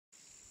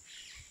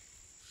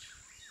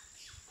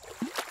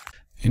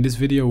In this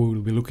video, we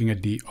will be looking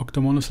at the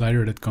OctoMono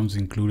slider that comes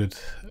included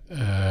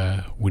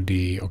with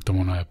the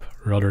OctoMono app,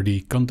 rather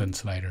the content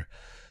slider.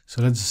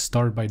 So let's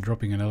start by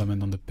dropping an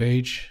element on the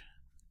page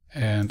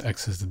and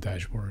access the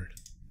dashboard.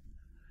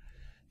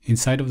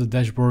 Inside of the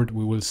dashboard,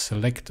 we will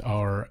select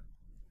our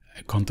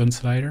content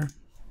slider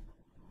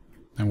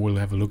and we'll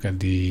have a look at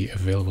the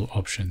available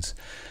options.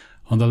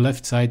 On the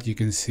left side, you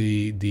can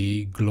see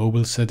the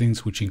global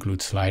settings, which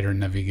include slider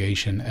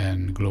navigation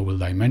and global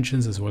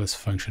dimensions, as well as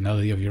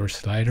functionality of your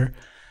slider.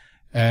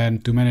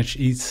 And to manage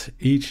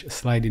each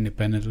slide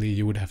independently,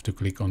 you would have to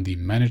click on the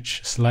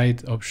Manage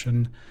Slide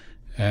option.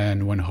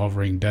 And when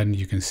hovering, then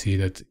you can see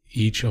that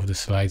each of the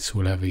slides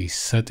will have a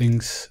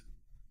Settings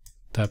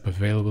tab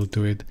available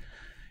to it.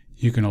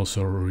 You can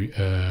also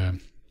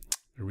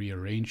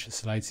rearrange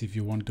slides if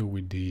you want to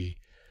with the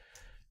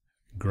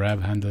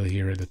grab handle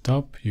here at the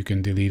top. You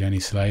can delete any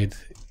slide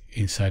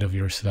inside of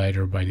your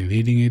slider by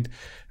deleting it.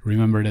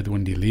 Remember that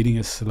when deleting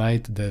a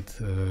slide, that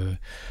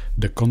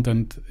the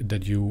content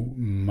that you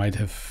might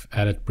have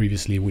added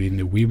previously within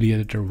the Weebly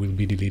editor will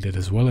be deleted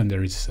as well, and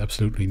there is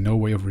absolutely no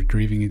way of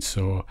retrieving it.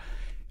 So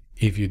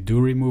if you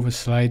do remove a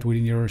slide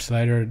within your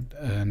slider,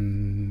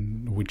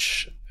 and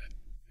which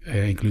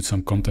includes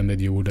some content that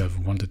you would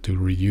have wanted to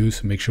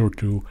reuse, make sure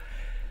to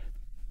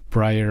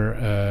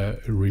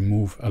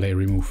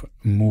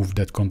move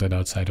that content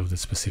outside of the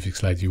specific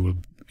slide you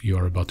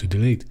are about to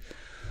delete.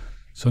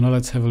 So now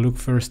let's have a look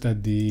first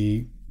at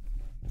the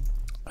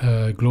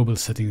global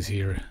settings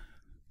here.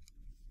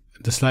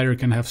 The slider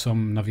can have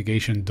some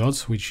navigation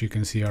dots, which you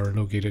can see are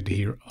located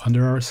here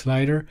under our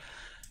slider.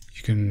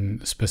 You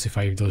can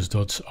specify if those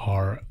dots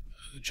are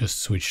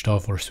just switched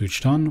off or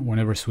switched on.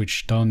 Whenever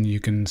switched on, you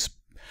can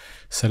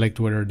select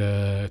whether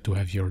to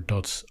have your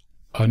dots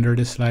under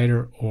the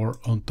slider or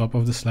on top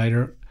of the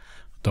slider.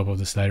 On top of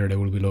the slider, they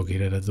will be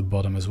located at the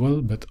bottom as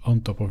well, but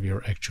on top of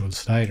your actual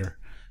slider.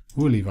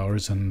 We'll leave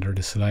ours under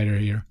the slider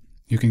here.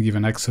 You can give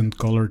an accent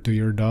color to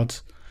your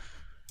dots.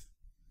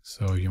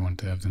 So if you want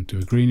to have them to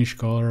a greenish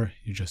color,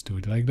 you just do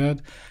it like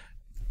that.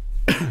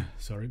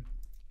 Sorry.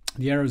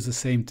 The arrow is the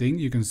same thing.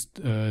 You can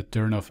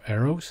turn off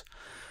arrows.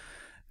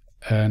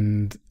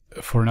 And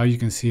for now, you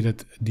can see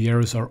that the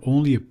arrows are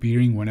only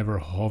appearing whenever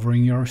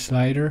hovering your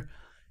slider.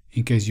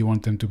 In case you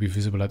want them to be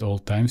visible at all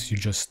times, you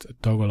just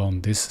toggle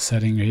on this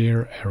setting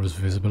here, arrows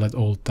visible at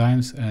all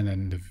times, and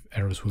then the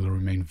arrows will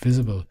remain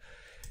visible.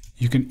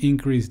 You can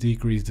increase,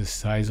 decrease the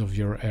size of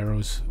your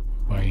arrows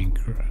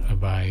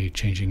by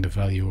changing the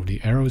value of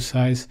the arrow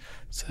size.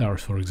 Set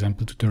ours, for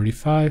example, to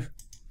 35.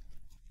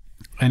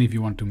 And if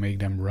you want to make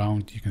them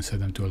round, you can set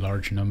them to a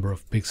large number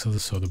of pixels,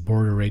 so the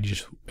border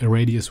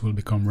radius will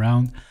become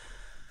round.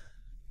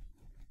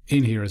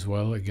 In here as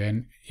well,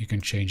 again, you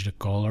can change the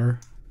color,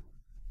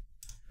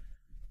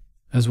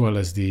 as well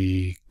as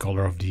the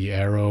color of the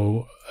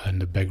arrow and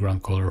the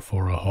background color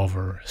for a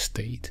hover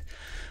state.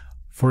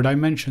 For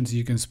dimensions,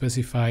 you can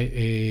specify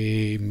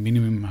a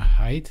minimum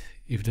height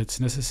if that's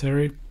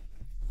necessary.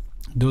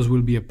 Those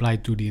will be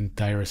applied to the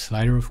entire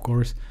slider, of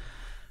course.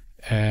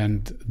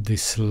 And the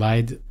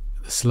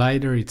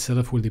slider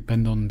itself will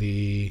depend on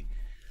the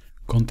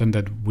content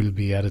that will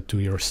be added to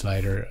your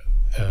slider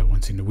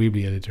once in the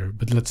Weebly editor.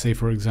 But let's say,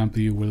 for example,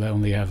 you will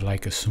only have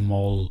like a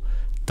small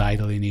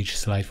title in each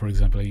slide, for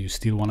example, you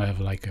still want to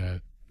have like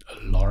a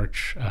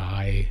large,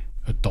 a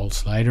tall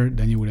slider,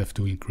 then you would have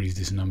to increase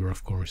this number,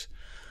 of course.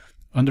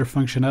 Under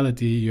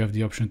functionality, you have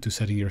the option to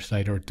setting your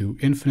slider to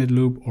infinite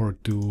loop or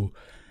to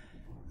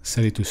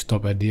set it to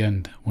stop at the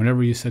end.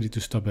 Whenever you set it to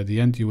stop at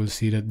the end, you will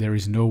see that there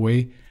is no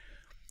way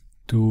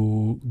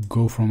to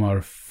go from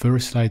our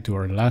first slide to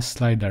our last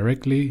slide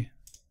directly.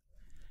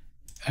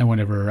 And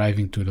whenever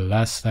arriving to the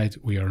last slide,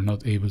 we are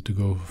not able to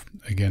go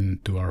again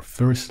to our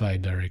first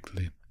slide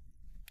directly.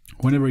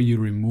 Whenever you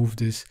remove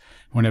this,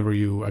 whenever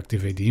you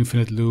activate the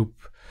infinite loop,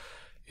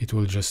 it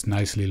will just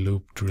nicely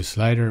loop through the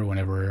slider.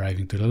 Whenever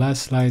arriving to the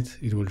last slide,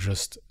 it will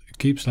just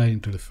keep sliding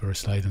to the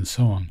first slide and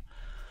so on.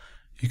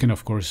 You can,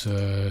 of course,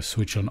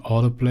 switch on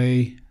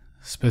autoplay,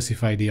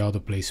 specify the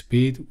autoplay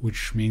speed,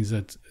 which means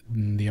that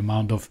the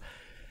amount of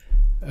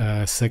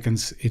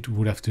seconds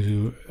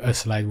a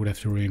slide would have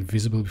to remain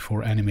visible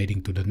before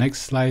animating to the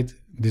next slide.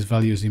 This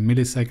value is in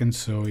milliseconds,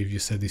 so if you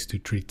set this to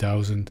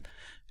 3000,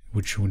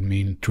 which would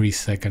mean 3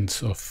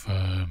 seconds of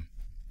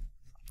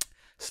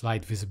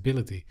slide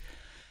visibility.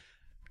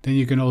 Then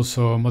you can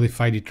also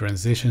modify the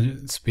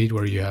transition speed,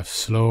 where you have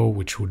slow,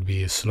 which would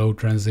be a slow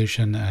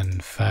transition,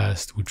 and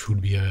fast, which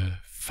would be a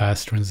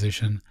fast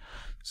transition.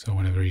 So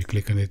whenever you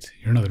click on it,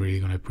 you're not really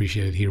going to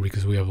appreciate it here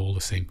because we have all the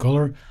same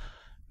color,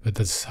 but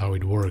that's how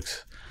it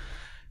works.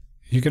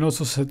 You can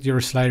also set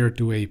your slider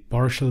to a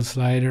partial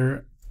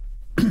slider.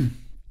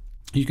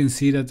 You can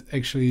see that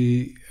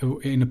actually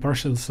in a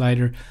partial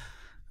slider,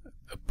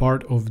 a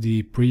part of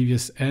the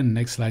previous and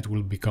next slide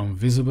will become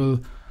visible.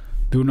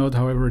 Do note,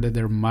 however, that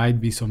there might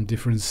be some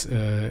difference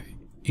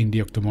in the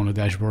OctoMono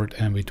dashboard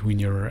and between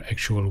your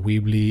actual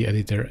Weebly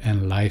editor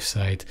and live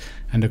site.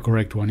 And the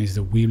correct one is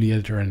the Weebly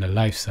editor and the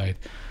live site.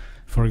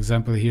 For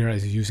example, here,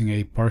 as using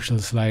a partial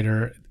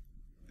slider,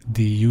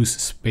 the use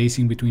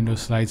spacing between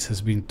those slides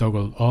has been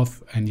toggled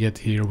off, and yet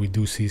here we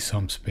do see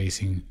some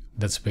spacing.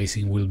 That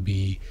spacing will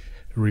be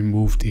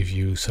removed if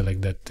you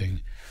select that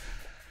thing.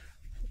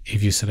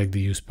 If you select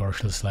the use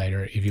partial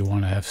slider, if you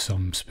want to have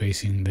some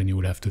spacing, then you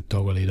would have to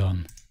toggle it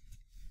on.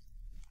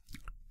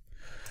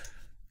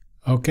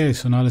 Okay,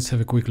 so now let's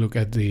have a quick look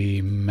at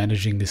the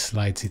managing the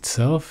slides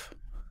itself.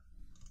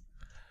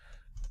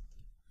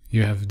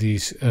 You have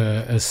these,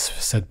 as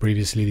said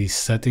previously, these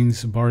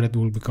settings bar that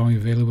will become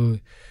available.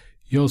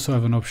 You also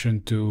have an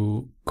option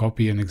to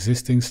copy an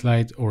existing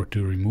slide or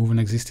to remove an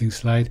existing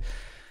slide.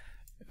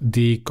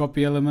 The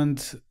copy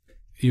element,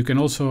 you can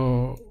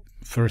also,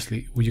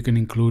 firstly, you can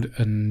include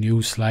a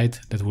new slide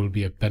that will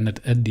be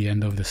appended at the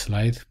end of the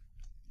slide.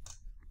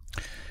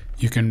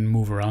 You can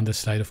move around the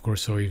slide, of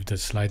course, so if the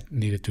slide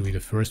needed to be the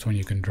first one,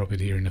 you can drop it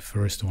here in the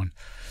first one.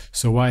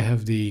 So why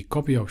have the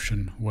copy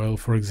option? Well,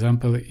 for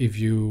example, if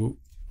you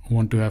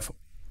want to have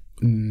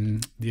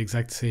the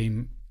exact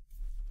same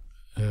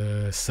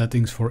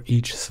settings for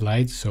each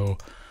slide, so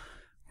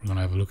we're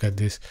gonna have a look at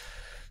this.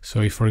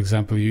 So if, for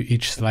example,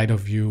 each slide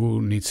of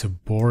you needs a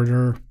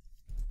border,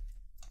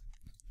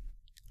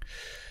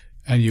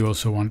 and you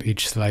also want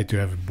each slide to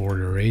have a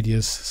border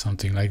radius,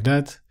 something like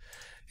that.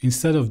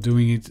 Instead of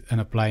doing it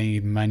and applying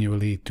it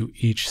manually to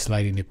each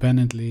slide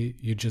independently,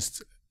 you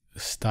just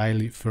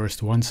style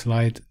first one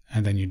slide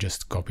and then you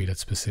just copy that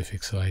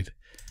specific slide.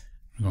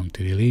 I'm going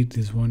to delete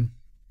this one.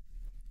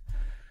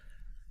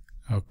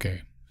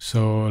 Okay,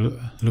 so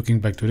looking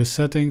back to the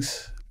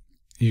settings,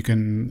 you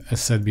can, as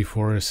said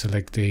before,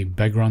 select a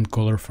background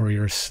color for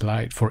your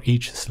slide, for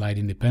each slide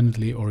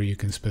independently, or you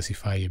can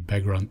specify a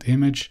background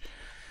image.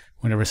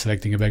 Whenever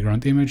selecting a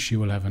background image, you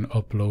will have an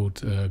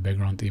upload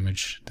background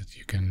image that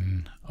you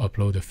can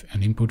upload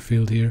an input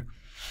field here.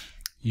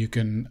 You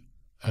can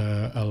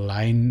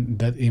align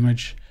that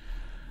image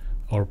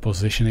or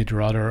position it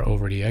rather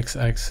over the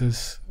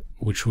x-axis,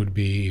 which would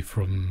be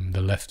from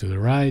the left to the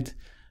right,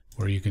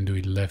 where you can do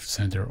it left,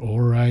 center,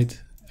 or right,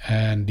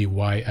 and the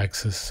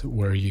y-axis,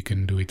 where you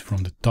can do it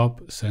from the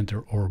top,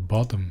 center, or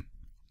bottom.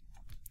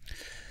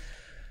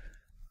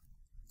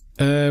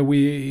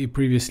 We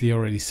previously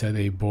already set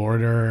a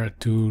border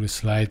to the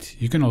slide.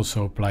 You can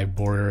also apply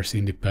borders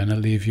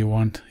independently if you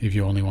want. If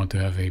you only want to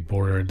have a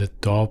border at the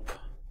top,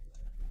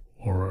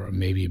 or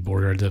maybe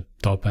border at the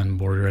top and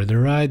border at the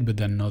right, but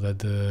then not at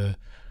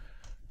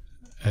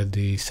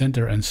the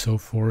center and so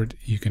forth,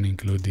 you can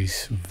include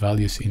these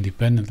values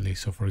independently.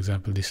 So for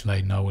example, this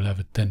slide now will have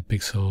a 10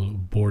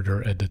 pixel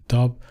border at the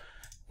top,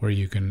 where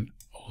you can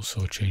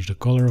also change the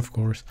color, of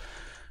course,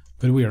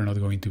 but we are not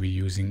going to be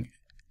using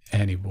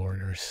any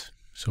borders,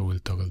 so we'll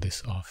toggle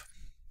this off.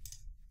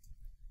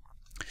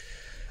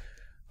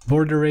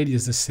 Border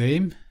radius the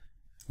same.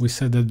 We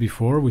said that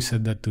before, we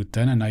set that to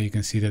 10, and now you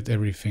can see that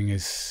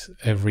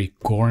every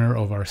corner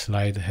of our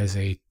slide has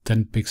a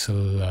 10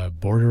 pixel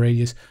border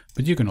radius,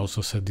 but you can also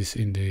set this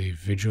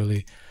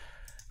individually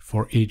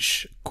for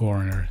each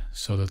corner.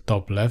 So the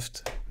top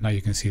left, now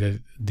you can see that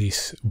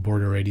this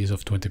border radius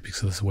of 20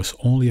 pixels was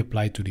only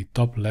applied to the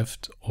top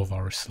left of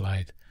our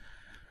slide.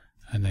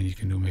 And then you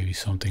can do maybe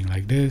something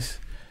like this,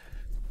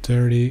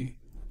 30.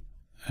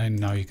 And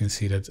now you can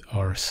see that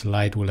our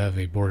slide will have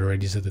a border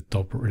radius at the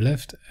top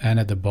left and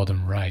at the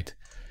bottom right.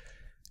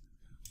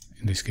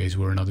 In this case,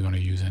 we're not going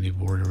to use any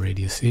border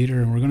radius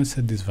either, and we're going to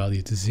set this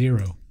value to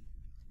 0.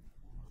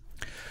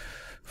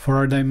 For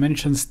our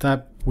dimensions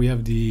tab, we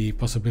have the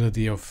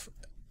possibility of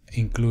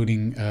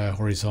including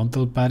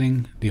horizontal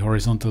padding. The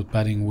horizontal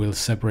padding will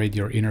separate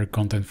your inner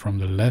content from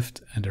the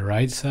left and the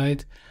right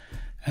side.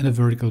 And the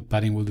vertical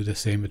padding will do the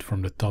same, but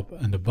from the top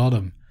and the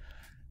bottom.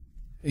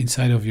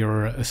 Inside of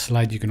your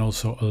slide, you can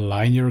also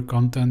align your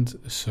content,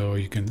 so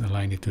you can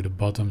align it to the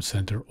bottom,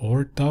 center,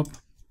 or top.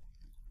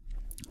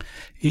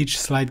 Each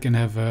slide can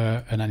have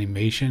an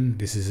animation.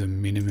 This is a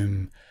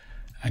minimum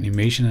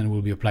animation and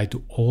will be applied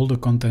to all the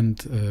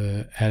content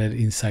added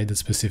inside the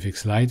specific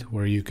slide,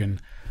 where you can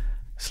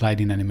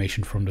slide in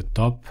animation from the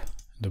top,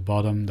 the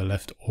bottom, the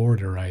left, or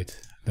the right.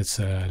 Let's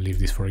leave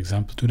this, for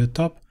example, to the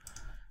top.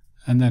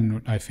 And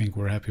then I think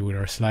we're happy with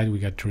our slide. We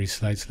got 3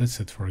 slides. Let's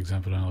set, for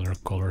example, another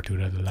color to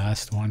that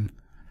last one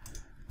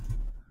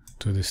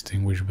to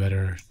distinguish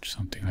better,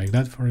 something like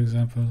that, for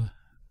example.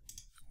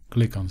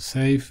 Click on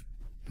save.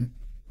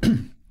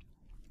 And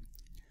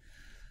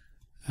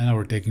now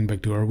we're taken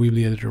back to our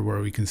Weebly editor,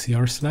 where we can see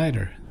our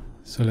slider.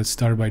 So let's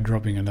start by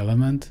dropping an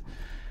element,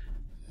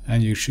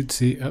 and you should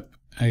see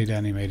it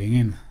animating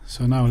in.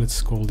 So now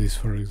let's call this,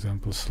 for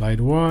example,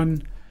 slide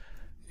 1,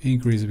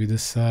 increase a bit the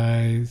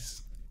size,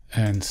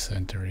 and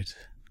center it.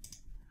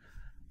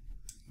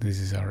 This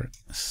is our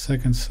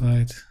second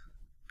slide.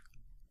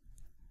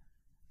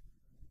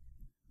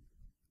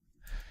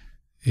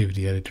 If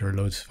the editor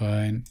loads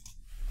fine,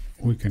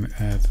 we can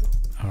add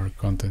our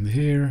content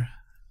here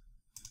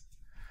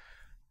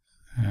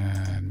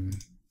and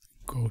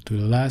go to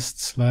the last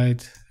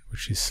slide,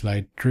 which is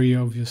slide 3,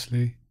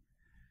 obviously.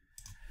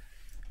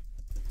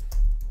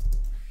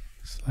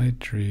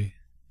 Slide 3,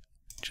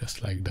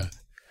 just like that.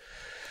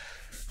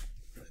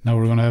 Now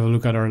we're going to have a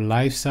look at our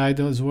live side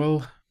as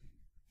well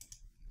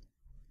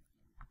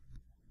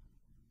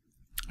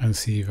and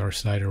see if our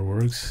slider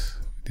works.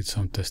 We did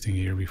some testing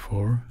here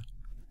before.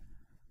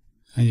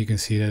 And you can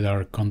see that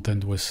our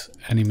content was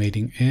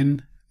animating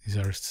in. These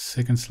are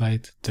second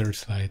slide, third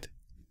slide,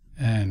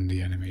 and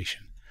the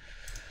animation.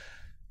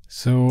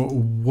 So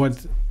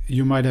what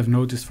you might have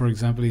noticed, for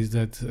example, is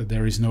that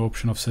there is no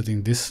option of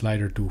setting this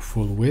slider to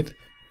full width.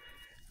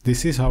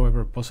 This is,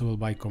 however, possible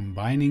by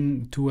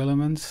combining two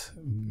elements.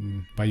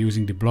 By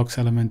using the blocks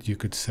element, you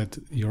could set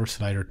your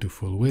slider to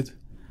full width.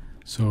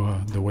 So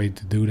the way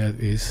to do that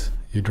is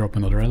you drop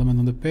another element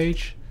on the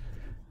page,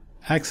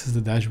 access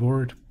the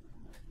dashboard,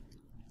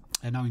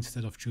 and now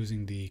instead of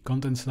choosing the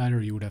content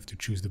slider, you would have to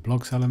choose the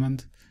blocks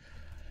element.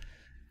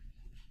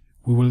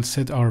 We will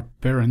set our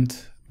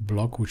parent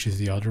block, which is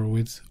the other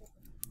width,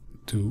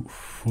 to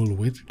full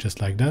width,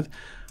 just like that.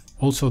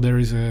 Also, there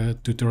is a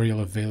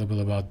tutorial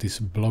available about this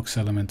blocks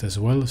element as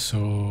well.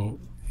 So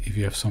if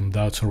you have some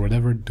doubts or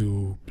whatever,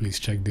 do please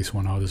check this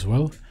one out as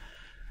well.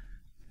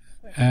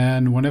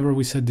 And whenever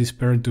we set this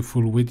parent to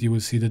full width, you will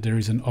see that there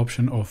is an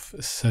option of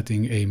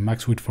setting a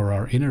max width for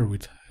our inner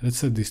width. Let's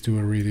set this to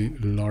a really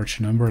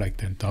large number, like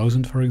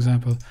 10,000, for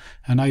example.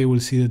 And now you will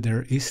see that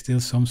there is still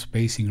some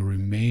spacing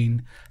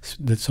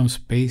some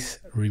space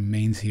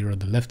remains here on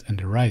the left and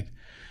the right.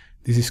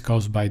 This is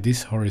caused by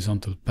this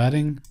horizontal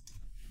padding.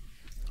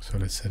 So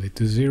let's set it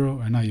to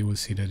 0, and now you will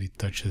see that it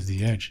touches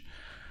the edge.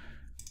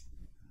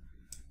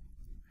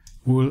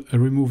 We'll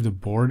remove the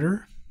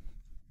border,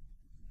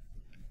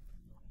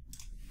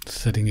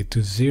 setting it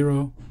to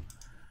 0.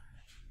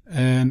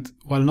 And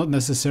while not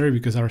necessary,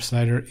 because our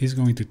slider is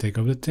going to take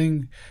up the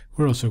thing,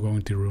 we're also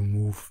going to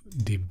remove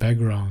the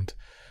background.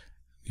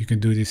 You can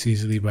do this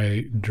easily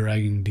by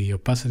dragging the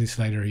opacity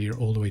slider here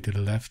all the way to the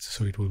left,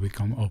 so it will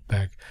become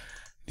opaque.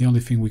 The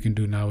only thing we can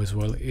do now as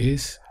well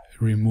is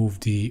remove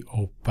the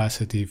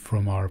opacity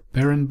from our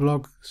parent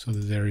block, so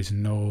that there is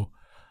no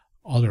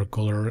other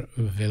color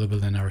available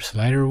than our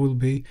slider will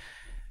be.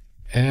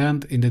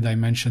 And in the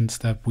dimensions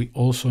tab, we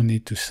also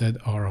need to set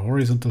our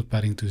horizontal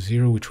padding to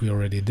 0, which we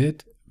already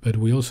did, but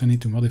we also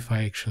need to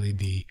modify actually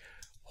the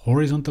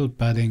horizontal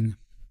padding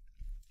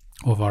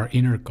of our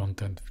inner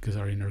content, because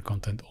our inner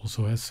content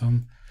also has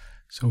some.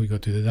 So we go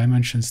to the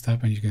dimensions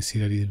tab, and you can see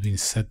that it's been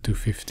set to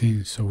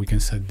 15, so we can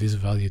set this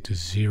value to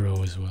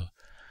 0 as well.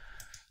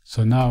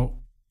 So now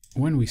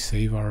when we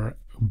save our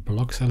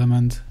blocks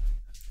element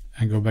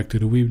and go back to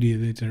the Weebly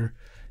editor,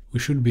 we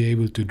should be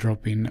able to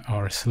drop in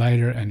our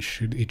slider, and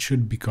it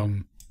should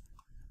become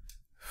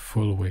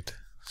full width.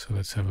 So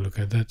let's have a look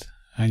at that,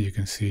 and you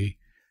can see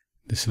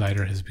the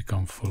slider has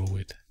become full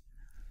width.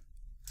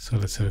 So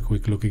let's have a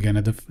quick look again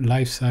at the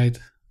live side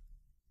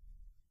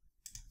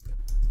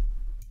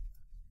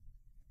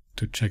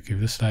to check if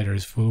the slider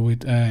is full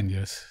width, and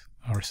yes,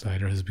 our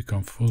slider has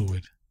become full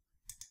width.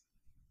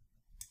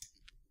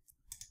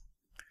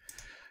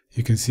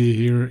 You can see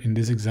here in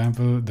this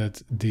example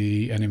that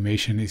the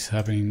animation is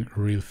happening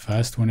real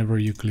fast whenever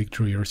you click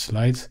through your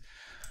slides.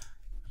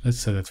 Let's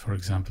set it, for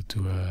example,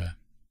 to a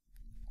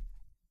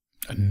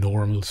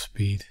normal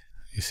speed.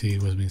 You see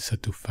it was being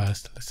set too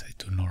fast. Let's say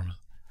to normal.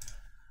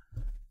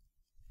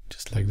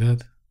 Just like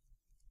that.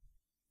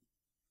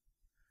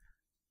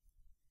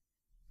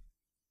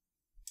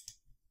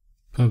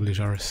 Publish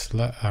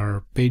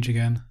our page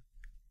again.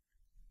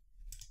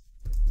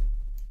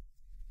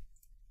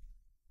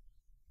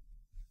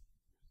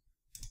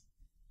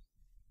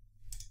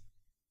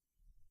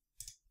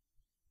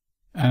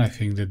 And I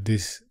think that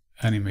this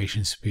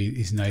animation speed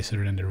is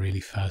nicer than the really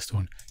fast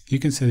one. You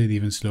can set it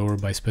even slower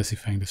by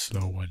specifying the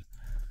slow one.